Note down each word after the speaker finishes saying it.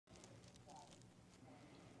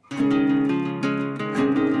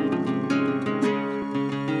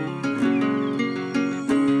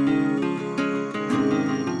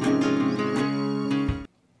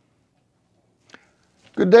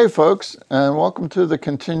day, folks, and welcome to the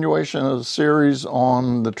continuation of the series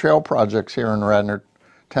on the trail projects here in Radnor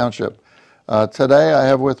Township. Today I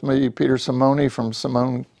have with me Peter Simone from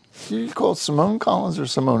Simone. Do you call it Simone Collins or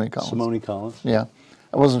Simone Collins? Simone Collins. Yeah,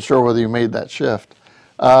 I wasn't sure whether you made that shift.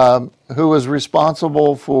 Who is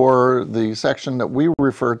responsible for the section that we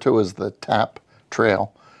refer to as the TAP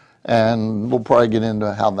Trail, and we'll probably get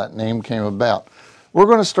into how that name came about. We're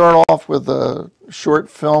going to start off with a short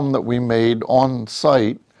film that we made on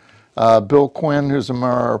site. Bill Quinn, who's in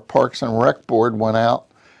our Parks and Rec Board, went out,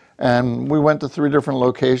 and we went to 3 different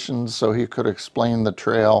locations so he could explain the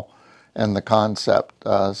trail and the concept.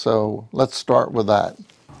 So let's start with that.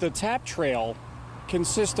 The TAP Trail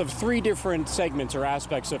consists of 3 different segments or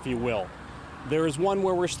aspects, if you will. There is one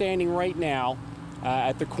where we're standing right now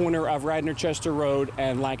at the corner of Radnor Chester Road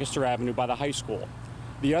and Lancaster Avenue by the high school.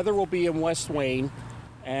 The other will be in West Wayne,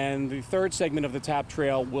 and the 3rd segment of the TAP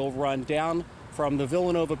Trail will run down from the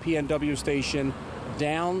Villanova PNW station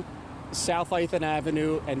down South Ithan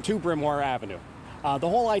Avenue and to Brimoire Avenue. The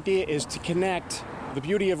whole idea is to connect the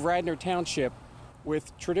beauty of Radnor Township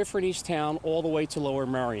with Tredyffrin East Town all the way to Lower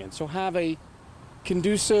Merion. So have a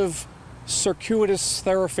conducive, circuitous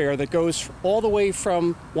thoroughfare that goes all the way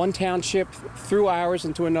from one township through ours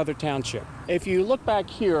into another township. If you look back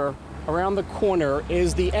here, around the corner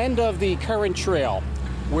is the end of the current trail,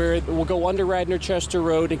 where it will go under Radnor Chester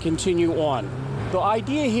Road and continue on. The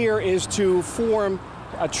idea here is to form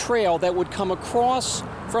a trail that would come across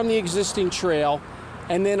from the existing trail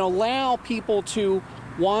and then allow people to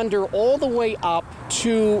wander all the way up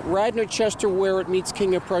to Radnor Chester where it meets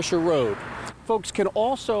King of Prussia Road. Folks can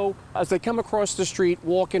also, as they come across the street,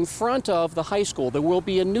 walk in front of the high school. There will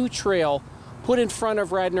be a new trail put in front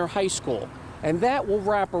of Radnor High School, and that will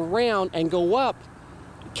wrap around and go up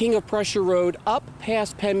King of Prussia Road, up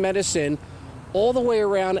past Penn Medicine, all the way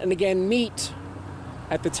around, and again meet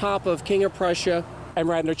at the top of King of Prussia and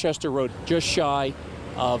Radnor Chester Road, just shy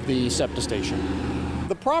of the SEPTA station.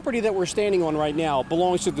 The property that we're standing on right now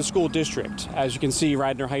belongs to the school district. As you can see,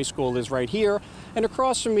 Radnor High School is right here, and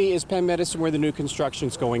across from me is Penn Medicine, where the new construction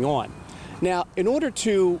is going on. Now, in order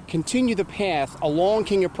to continue the path along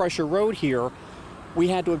King of Prussia Road here, we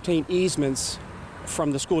had to obtain easements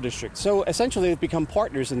from the school district. So essentially they've become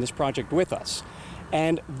partners in this project with us.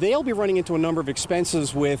 And they'll be running into a number of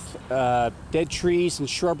expenses with dead trees and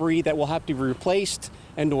shrubbery that will have to be replaced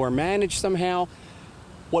and or managed somehow.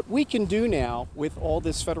 What we can do now with all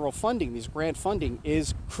this federal funding, these grant funding,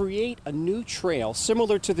 is create a new trail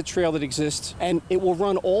similar to the trail that exists, and it will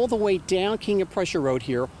run all the way down King of Prussia Road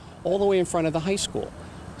here, all the way in front of the high school.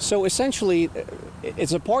 So essentially,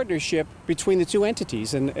 it's a partnership between the 2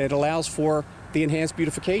 entities, and it allows for the enhanced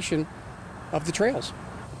beautification of the trails.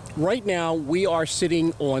 Right now, we are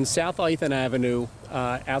sitting on South Ithan Avenue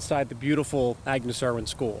outside the beautiful Agnes Irwin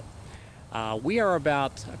School. We are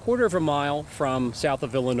about a quarter of a mile from south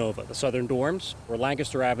of Villanova, the southern dorms, where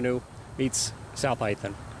Lancaster Avenue meets South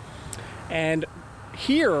Ithan. And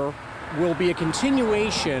here will be a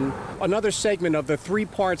continuation, another segment of the 3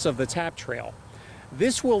 parts of the TAP Trail.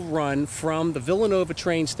 This will run from the Villanova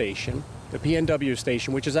train station, the PNW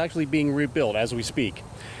station, which is actually being rebuilt as we speak.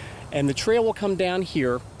 And the trail will come down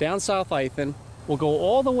here, down South Ithan, will go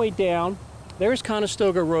all the way down. There's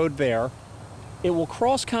Conestoga Road there. It will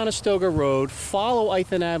cross Conestoga Road, follow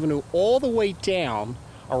Ithan Avenue all the way down,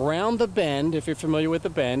 around the bend, if you're familiar with the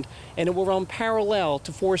bend, and it will run parallel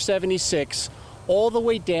to 476, all the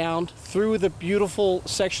way down through the beautiful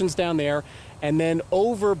sections down there, and then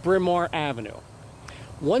over Brimoire Avenue.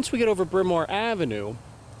 Once we get over Brimoire Avenue,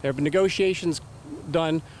 there have been negotiations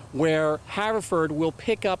done where Haverford will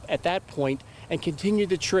pick up at that point and continue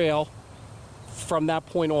the trail from that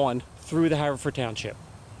point on through the Haverford Township.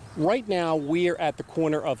 Right now, we are at the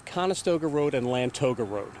corner of Conestoga Road and Lantoga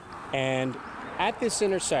Road. And at this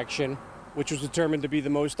intersection, which was determined to be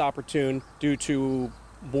the most opportune due to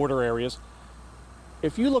border areas,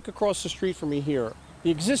 if you look across the street from me here,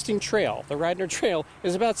 the existing trail, the Radnor Trail,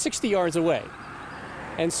 is about 60 yards away.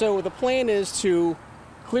 And so the plan is to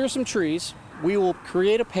clear some trees. We will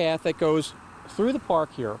create a path that goes through the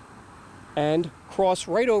park here and cross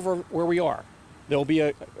right over where we are. There will be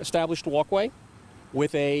an established walkway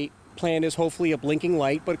with a plan is hopefully a blinking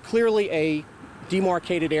light, but clearly a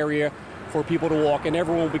demarcated area for people to walk, and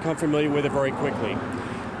everyone will become familiar with it very quickly.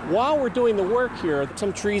 While we're doing the work here,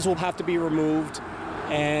 some trees will have to be removed,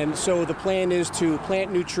 and so the plan is to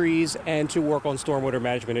plant new trees and to work on stormwater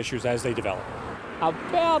management issues as they develop.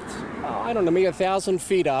 About, I don't know, maybe 1,000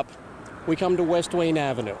 feet up, we come to West Wayne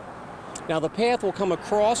Avenue. Now the path will come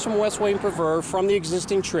across from West Wayne Preserve from the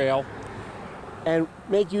existing trail and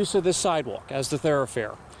make use of this sidewalk as the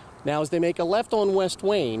thoroughfare. Now, as they make a left on West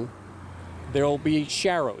Wayne, there will be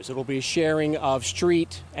sharrows. It will be a sharing of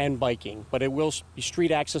street and biking, but it will be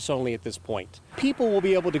street access only at this point. People will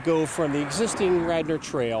be able to go from the existing Radnor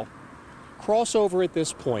Trail, cross over at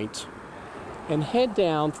this point, and head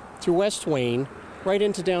down to West Wayne, right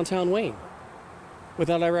into downtown Wayne,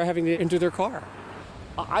 without ever having to enter their car.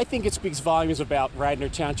 I think it speaks volumes about Radnor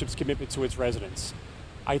Township's commitment to its residents.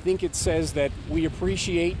 I think it says that we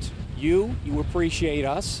appreciate you appreciate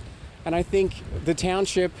us, and I think the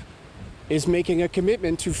township is making a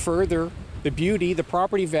commitment to further the beauty, the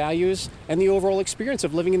property values, and the overall experience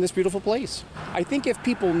of living in this beautiful place. I think if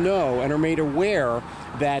people know and are made aware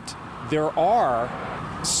that there are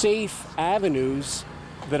safe avenues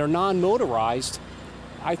that are non-motorized,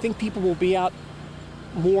 I think people will be out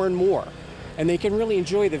more and more, and they can really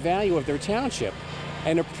enjoy the value of their township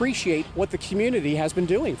and appreciate what the community has been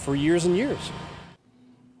doing for years and years.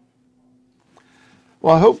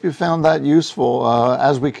 Well, I hope you found that useful.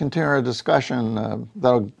 As we continue our discussion,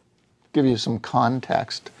 that'll give you some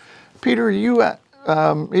context. Peter, you,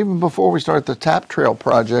 even before we start the TAP Trail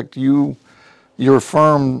project, your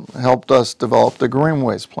firm helped us develop the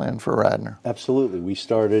Greenways plan for Radnor. Absolutely. We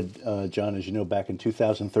started, John, as you know, back in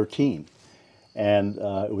 2013. And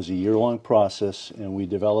it was a year-long process, and we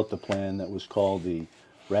developed a plan that was called the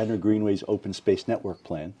Radnor Greenways Open Space Network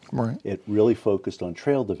Plan. Right. It really focused on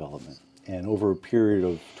trail development. And over a period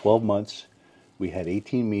of 12 months, we had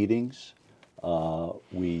 18 meetings.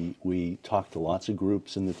 We talked to lots of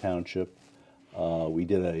groups in the township. We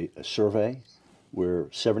did a survey where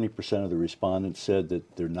 70% of the respondents said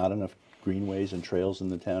that there are not enough greenways and trails in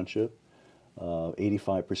the township.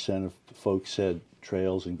 85% of folks said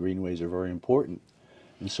trails and greenways are very important.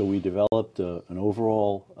 And so we developed an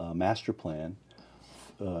overall master plan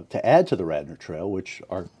to add to the Radnor Trail, which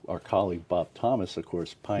our colleague Bob Thomas, of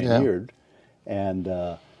course, pioneered. Yeah.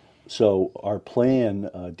 And so our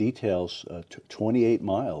plan details 28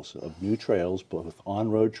 miles of new trails, both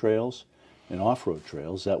on-road trails and off-road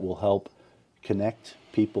trails, that will help connect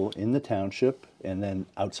people in the township and then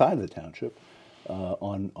outside of the township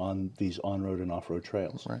on these on-road and off-road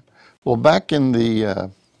trails. Right. Well, back in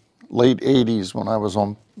the late 80s when I was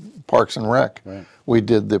on Parks and Rec, right, we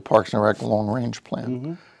did the Parks and Rec long-range plan.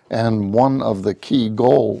 Mm-hmm. And one of the key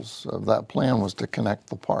goals of that plan was to connect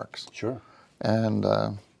the parks. Sure. And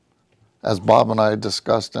as Bob and I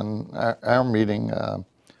discussed in our meeting,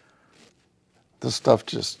 this stuff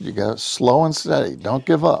just, you got slow and steady. Don't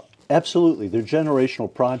give up. Absolutely. They're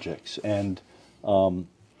generational projects. And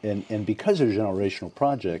because they're generational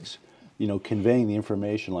projects, you know, conveying the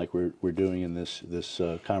information like we're doing in this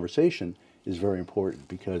conversation is very important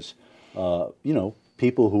because, you know,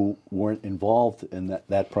 people who weren't involved in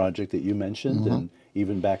that project that you mentioned, mm-hmm, and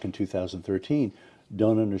even back in 2013,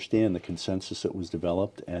 don't understand the consensus that was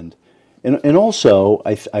developed. And also,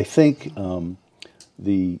 I think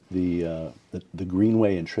the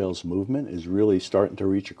Greenway and Trails movement is really starting to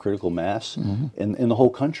reach a critical mass, mm-hmm, in the whole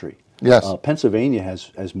country. Yes. Pennsylvania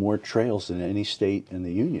has more trails than any state in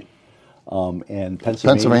the Union. And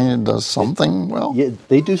Pennsylvania does something well? Yeah,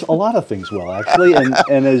 they do a lot of things well, actually.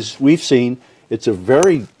 And as we've seen, it's a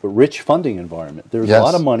very rich funding environment. There's, yes, a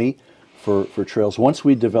lot of money for trails. Once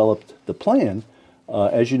we developed the plan,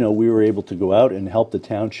 as you know, we were able to go out and help the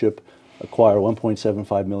township acquire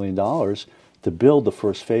 $1.75 million to build the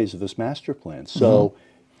first phase of this master plan. So,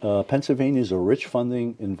 mm-hmm, Pennsylvania is a rich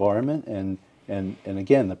funding environment, and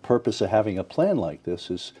again, the purpose of having a plan like this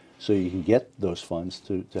is so you can get those funds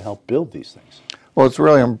to help build these things. Well, it's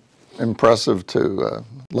really impressive to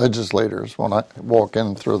legislators when I walk in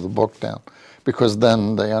and throw the book down, because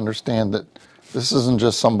then they understand that this isn't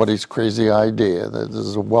just somebody's crazy idea, that this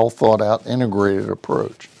is a well thought out, integrated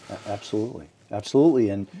approach. Absolutely,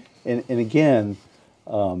 absolutely. And again,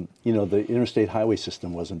 you know, the interstate highway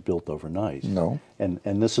system wasn't built overnight. No. And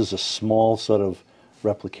this is a small sort of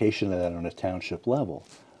replication of that on a township level.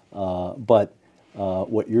 But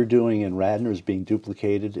what you're doing in Radnor is being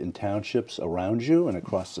duplicated in townships around you and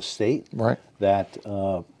across the state. Right. That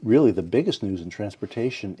really the biggest news in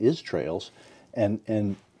transportation is trails.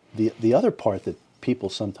 And the other part that people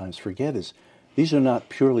sometimes forget is these are not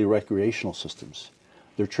purely recreational systems.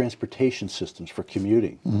 They're transportation systems for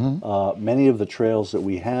commuting. Mm-hmm. Many of the trails that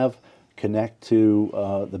we have connect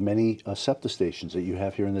to the many SEPTA stations that you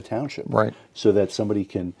have here in the township. Right. So that somebody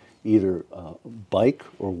can either bike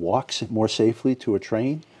or walk more safely to a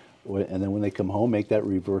train, and then when they come home, make that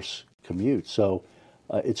reverse commute. So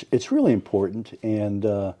it's really important, and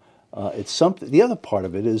it's something. The other part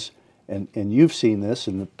of it is, and you've seen this,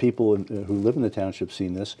 and the people who live in the township have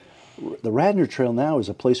seen this, the Radnor Trail now is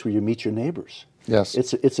a place where you meet your neighbors. Yes.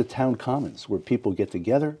 It's a town commons where people get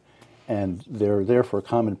together and they're there for a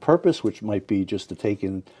common purpose, which might be just to take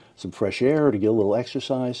in some fresh air, to get a little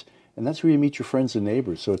exercise, and that's where you meet your friends and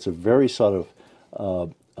neighbors. So it's a very sort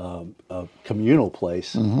of communal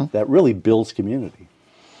place that really builds community.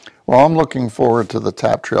 Well, I'm looking forward to the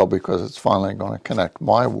TAP Trail because it's finally going to connect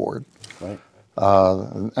my ward. Right.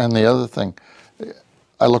 And the other thing,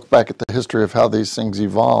 I look back at the history of how these things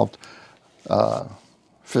evolved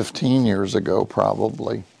 15 years ago,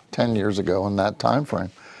 probably 10 years ago in that time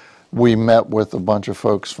frame. We met with a bunch of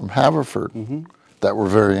folks from Haverford that were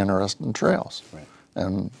very interested in trails. Right.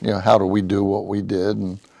 And, you know, how do we do what we did?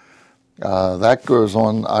 And that goes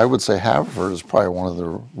on. I would say Haverford is probably one of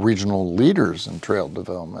the regional leaders in trail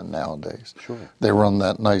development nowadays. Sure. They run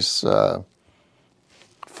that nice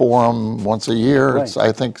forum once a year. Right. It's,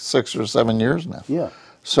 I think, 6 or 7 years now. Yeah.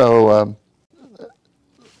 So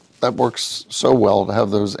that works so well to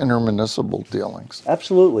have those intermunicipal dealings.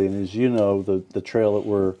 Absolutely, and as you know, the trail that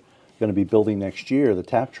we're going to be building next year, the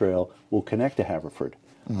TAP Trail, will connect to Haverford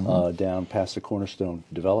down past the Cornerstone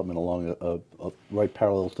development along a right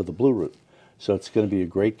parallel to the Blue Route. So it's going to be a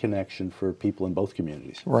great connection for people in both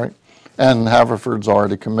communities. Right. And Haverford's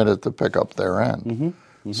already committed to pick up their end.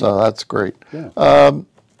 So that's great. Yeah.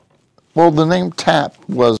 Well, the name TAP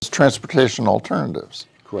was Transportation Alternatives.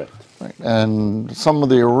 Correct. Right. And some of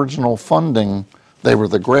the original funding, they were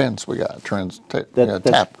the grants we got,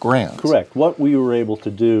 TAP grants. Correct. What we were able to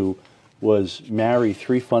do was marry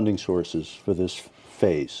three funding sources for this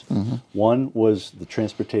phase. One was the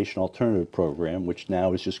Transportation Alternative Program, which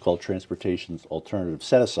now is just called Transportation Alternative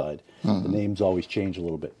Set Aside. The names always change a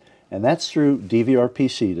little bit. And that's through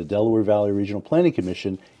DVRPC, the Delaware Valley Regional Planning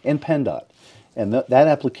Commission, and PennDOT. And that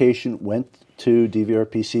application went to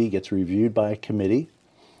DVRPC, gets reviewed by a committee,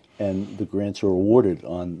 and the grants are awarded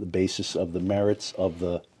on the basis of the merits of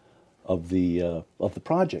the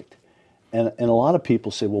project. And a lot of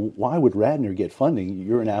people say, well, why would Radnor get funding?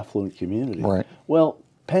 You're an affluent community. Right. Well,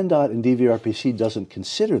 PennDOT and DVRPC doesn't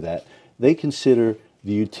consider that. They consider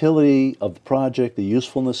the utility of the project, the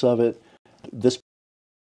usefulness of it.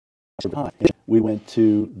 We went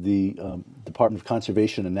to the Department of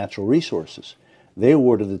Conservation and Natural Resources. They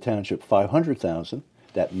awarded the township $500,000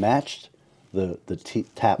 that matched the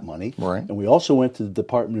TAP money. Right. And we also went to the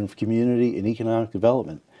Department of Community and Economic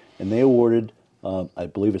Development, and they awarded, I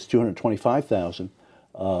believe it's $225,000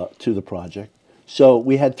 to the project. So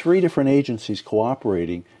we had three different agencies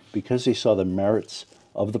cooperating because they saw the merits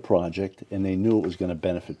of the project and they knew it was going to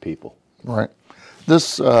benefit people. Right.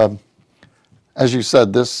 This, as you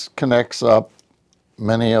said, this connects up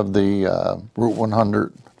many of the Route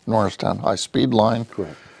 100 Norristown high-speed line.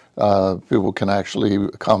 Correct. People can actually, a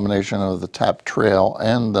combination of the TAP Trail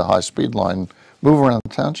and the high-speed line, move around the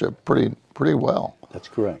township pretty well. That's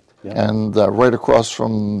correct. Yeah. And right across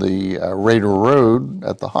from the Radnor Road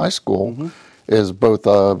at the high school is both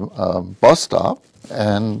a bus stop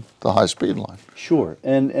and the high-speed line. Sure.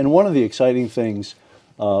 And one of the exciting things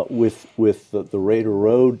with the Radnor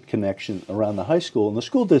Road connection around the high school, and the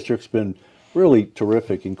school district's been really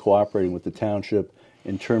terrific in cooperating with the township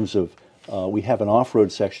in terms of we have an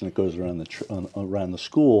off-road section that goes around the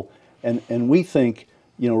school, and we think,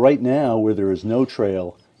 you know, right now where there is no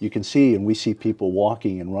trail, you can see, and we see people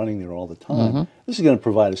walking and running there all the time. This is going to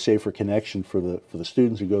provide a safer connection for the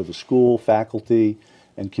students who go to school, faculty,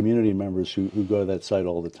 and community members who go to that site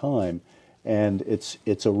all the time. And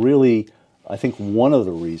it's a really, I think one of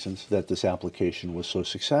the reasons that this application was so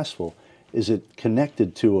successful is it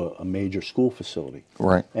connected to a major school facility.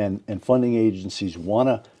 Right. And funding agencies want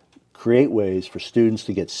to create ways for students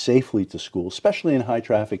to get safely to school, especially in high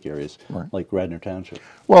traffic areas like Radnor Township.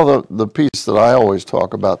 Well, the piece that I always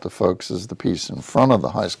talk about to folks is the piece in front of the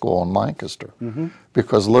high school in Lancaster,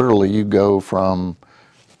 because literally you go from,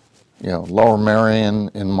 you know, Lower Marion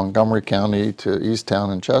in Montgomery County to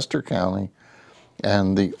Easttown in Chester County,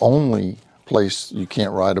 and the only place you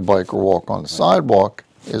can't ride a bike or walk on the sidewalk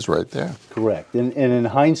is right there. Correct. And in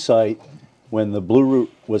hindsight, when the Blue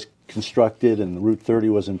Route was constructed and the Route 30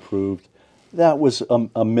 was improved, that was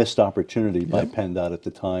a missed opportunity by PennDOT at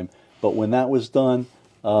the time. But when that was done,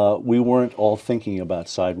 we weren't all thinking about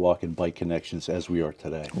sidewalk and bike connections as we are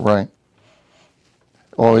today. Right.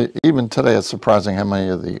 Well, even today, it's surprising how many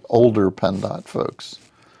of the older PennDOT folks,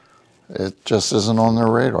 it just isn't on their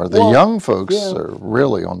radar. The young folks are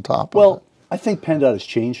really on top of it. I think PennDOT is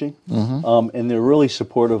changing, and they're really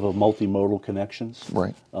supportive of multimodal connections.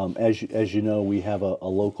 Right. As you know, we have a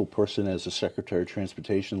local person as the Secretary of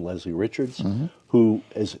Transportation, Leslie Richards, who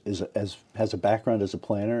has a background as a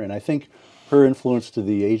planner, and I think her influence to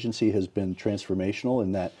the agency has been transformational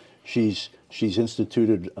in that she's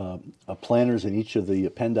instituted planners in each of the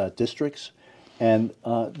PennDOT districts, And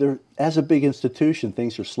as a big institution,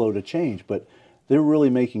 things are slow to change, but they're really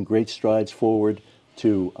making great strides forward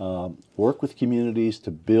to work with communities,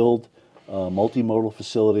 to build multimodal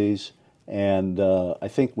facilities. And I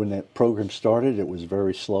think when that program started, it was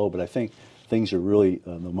very slow, but I think things are really,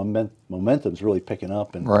 the momentum's really picking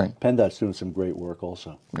up, and Right. PennDOT's doing some great work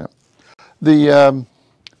also. Yeah.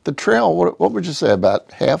 The trail, what would you say,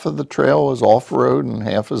 about half of the trail is off-road and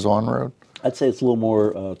half is on-road? I'd say it's a little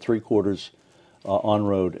more three-quarters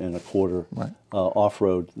on-road and a quarter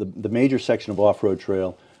off-road. The major section of off-road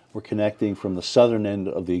trail, we're connecting from the southern end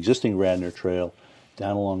of the existing Radnor Trail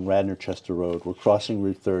down along Radnor Chester Road. We're crossing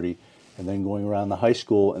Route 30 and then going around the high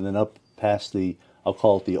school and then up past the, I'll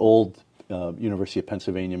call it the old University of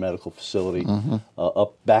Pennsylvania Medical Facility,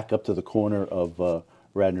 back up to the corner of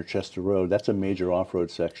Radnor Chester Road. That's a major off-road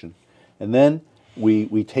section. And then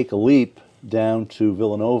we take a leap down to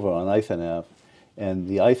Villanova on Ithan Ave, and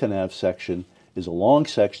the Ithan Ave section is a long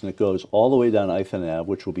section that goes all the way down Ithan Ave,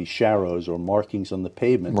 which will be sharrows or markings on the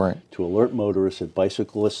pavement to alert motorists that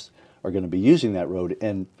bicyclists are going to be using that road.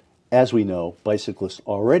 And as we know, bicyclists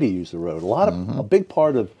already use the road. A big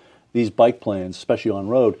part of these bike plans, especially on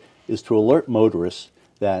road, is to alert motorists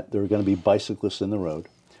that there are going to be bicyclists in the road.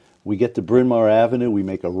 We get to Bryn Mawr Avenue, we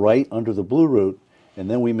make a right under the Blue Route, and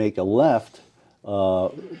then we make a left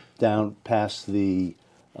down past the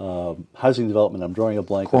housing development. I'm drawing a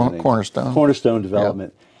blank on the name. Cornerstone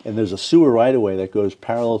development. Yep. And there's a sewer right-of-way that goes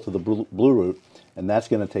parallel to the Blue Route, and that's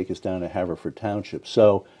going to take us down to Haverford Township.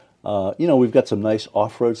 So, we've got some nice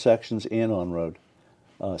off-road sections and on-road.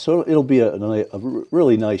 So it'll be a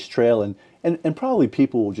really nice trail, and probably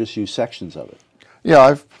people will just use sections of it. Yeah,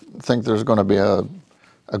 I think there's going to be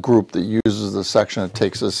a group that uses the section that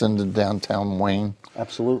takes us into downtown Wayne.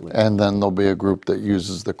 Absolutely. And then there'll be a group that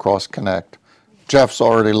uses the Cross Connect. Jeff's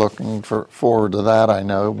already looking forward to that, I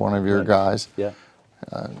know, one of your guys. Yeah.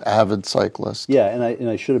 Avid cyclist. Yeah, and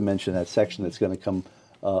I should have mentioned that section that's going to come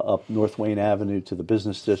up North Wayne Avenue to the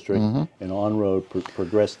business district and on-road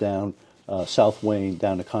progress down South Wayne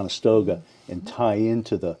down to Conestoga and tie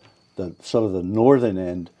into the sort of the northern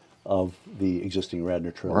end of the existing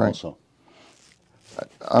Radnor Trail also.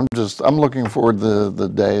 I'm looking forward to the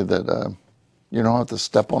day that you don't have to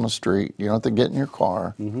step on the street, you don't have to get in your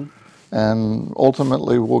car, and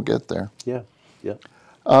ultimately we'll get there. Yeah, yeah.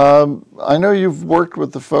 I know you've worked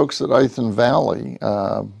with the folks at Ithan Valley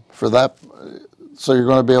for that, so you're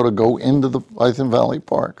going to be able to go into the Ithan Valley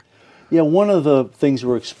Park. Yeah, one of the things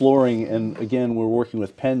we're exploring, and again, we're working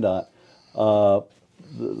with PennDOT,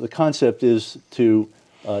 the concept is to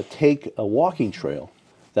take a walking trail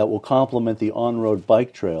that will complement the on-road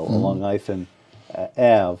bike trail along Ithan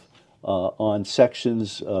Ave on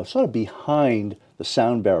sections sort of behind the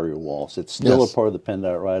sound barrier walls. It's still a part of the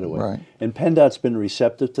PennDOT right-of-way. Right. And PennDOT's been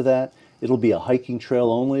receptive to that. It'll be a hiking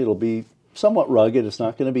trail only. It'll be somewhat rugged. It's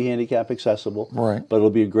not going to be handicap accessible. Right. But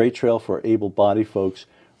it'll be a great trail for able-bodied folks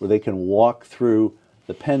where they can walk through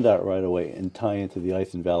the PennDOT right-of-way and tie into the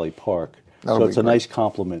Ithan Valley Park. So it's a nice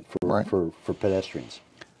complement for pedestrians.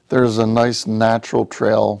 There's a nice natural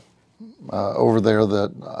trail over there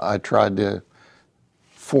that I tried to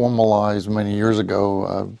formalize many years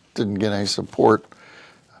ago. Didn't get any support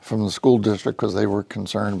from the school district because they were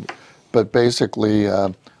concerned. But basically,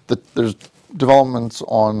 there's developments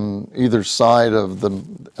on either side of the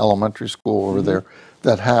elementary school over there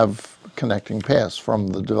that have connecting paths from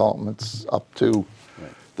the developments up to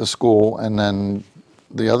the school, and then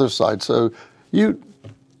the other side. So you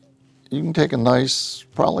can take a nice,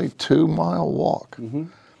 probably 2-mile walk.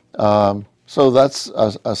 So that's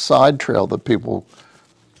a side trail that people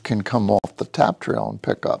can come off the TAP trail and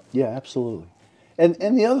pick up. Yeah, absolutely. And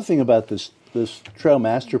the other thing about this trail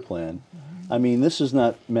master plan, I mean, this is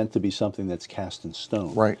not meant to be something that's cast in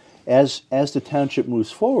stone. Right. As the township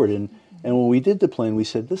moves forward, and when we did the plan, we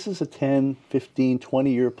said this is a 10, 15,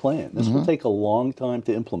 20-year plan. This will take a long time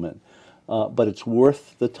to implement, but it's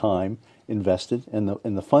worth the time invested and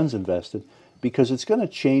the funds invested, because it's going to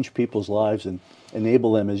change people's lives and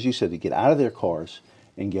enable them, as you said, to get out of their cars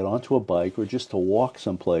and get onto a bike or just to walk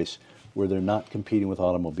someplace where they're not competing with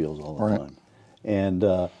automobiles all the time.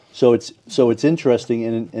 And so it's interesting,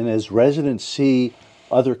 and as residents see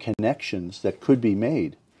other connections that could be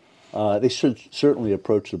made, they should certainly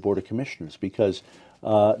approach the Board of Commissioners, because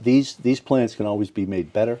these plans can always be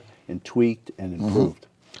made better and tweaked and improved.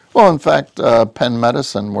 Well, in fact, Penn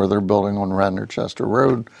Medicine, where they're building on Radnor Chester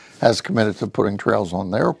Road, has committed to putting trails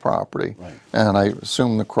on their property. Right. And I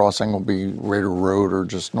assume the crossing will be Raider Road or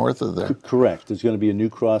just north of there. Correct. There's going to be a new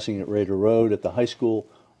crossing at Raider Road at the high school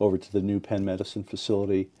over to the new Penn Medicine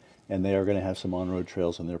facility, and they are going to have some on-road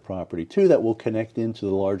trails on their property too that will connect into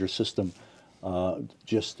the larger system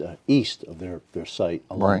just east of their site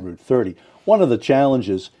along Right. Route 30. One of the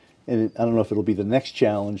challenges, and I don't know if it'll be the next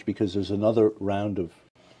challenge because there's another round of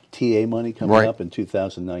TA money coming Right. up in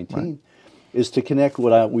 2019, is to connect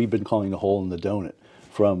what we've been calling the hole in the donut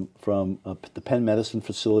from the Penn Medicine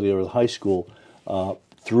facility or the high school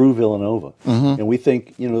through Villanova. And we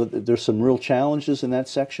think, you know, there's some real challenges in that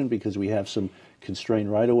section because we have some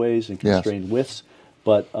constrained right-of-ways and constrained widths,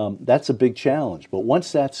 but that's a big challenge. But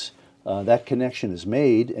once that connection is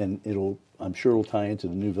made, and I'm sure it'll tie into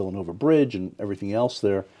the new Villanova Bridge and everything else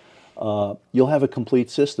there, you'll have a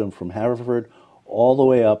complete system from Haverford all the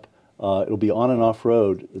way up. It'll be on and off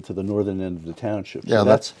road to the northern end of the township. Yeah,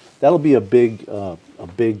 So that'll be a big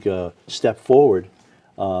step forward.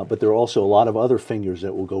 But there are also a lot of other fingers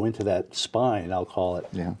that will go into that spine, I'll call it,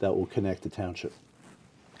 that will connect the township.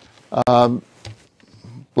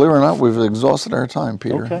 Believe it or not, we've exhausted our time,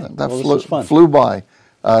 Peter. Okay. That Well, this was fun. flew by.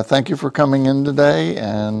 Thank you for coming in today,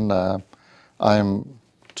 and I'm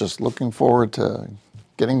just looking forward to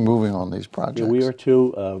getting moving on these projects. Yeah, we are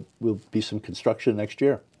too. Will be some construction next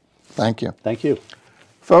year. Thank you. Thank you.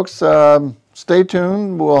 Folks, stay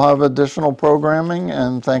tuned. We'll have additional programming,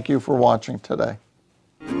 and thank you for watching today.